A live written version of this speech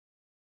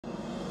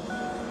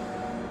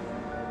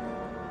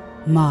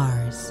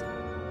Mars,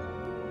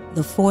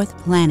 the fourth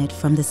planet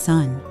from the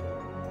Sun.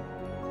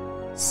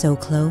 So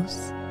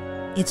close,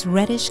 its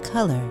reddish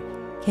color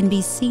can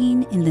be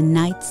seen in the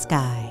night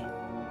sky,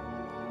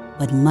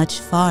 but much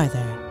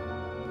farther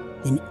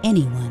than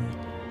anyone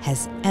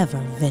has ever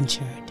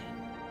ventured.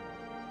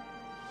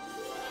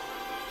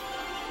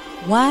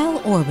 While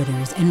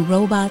orbiters and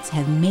robots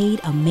have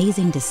made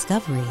amazing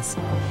discoveries,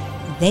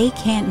 they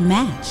can't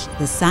match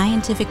the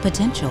scientific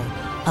potential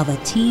of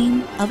a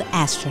team of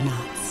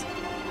astronauts.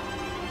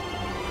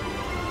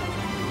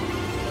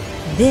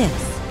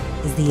 This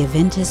is the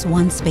Aventus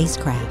 1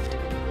 spacecraft,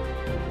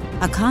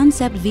 a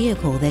concept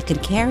vehicle that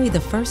could carry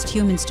the first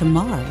humans to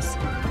Mars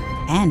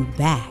and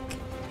back.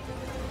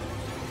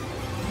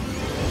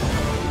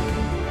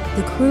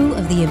 The crew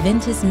of the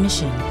Aventus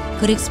mission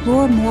could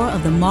explore more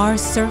of the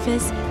Mars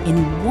surface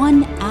in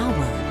 1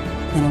 hour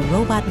than a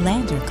robot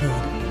lander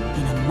could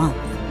in a month.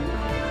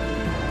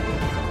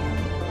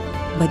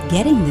 But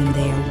getting them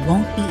there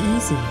won't be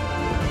easy.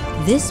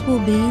 This will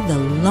be the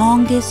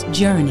longest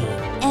journey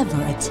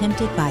ever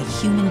attempted by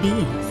human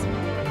beings.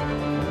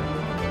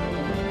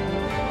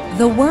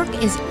 The work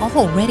is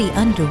already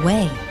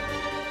underway,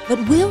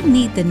 but we'll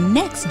need the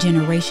next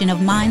generation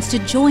of minds to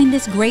join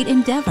this great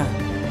endeavor,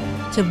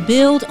 to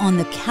build on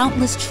the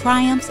countless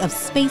triumphs of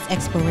space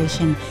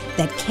exploration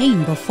that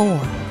came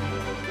before.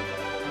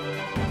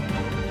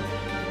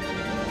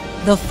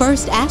 The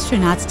first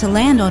astronauts to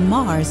land on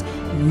Mars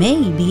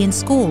may be in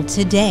school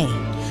today,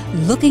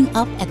 looking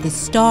up at the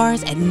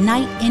stars at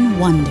night in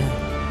wonder.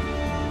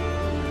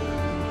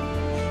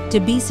 To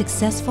be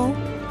successful,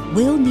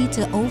 we'll need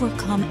to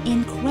overcome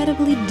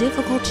incredibly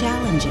difficult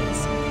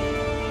challenges.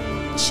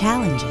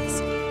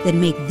 Challenges that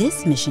make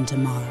this mission to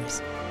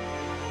Mars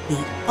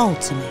the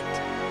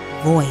ultimate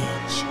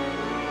voyage.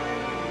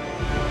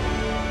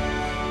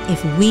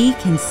 If we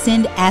can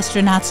send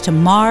astronauts to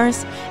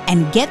Mars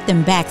and get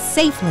them back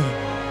safely,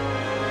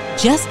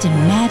 just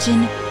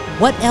imagine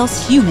what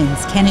else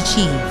humans can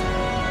achieve.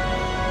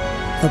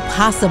 The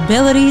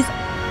possibilities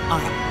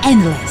are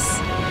endless.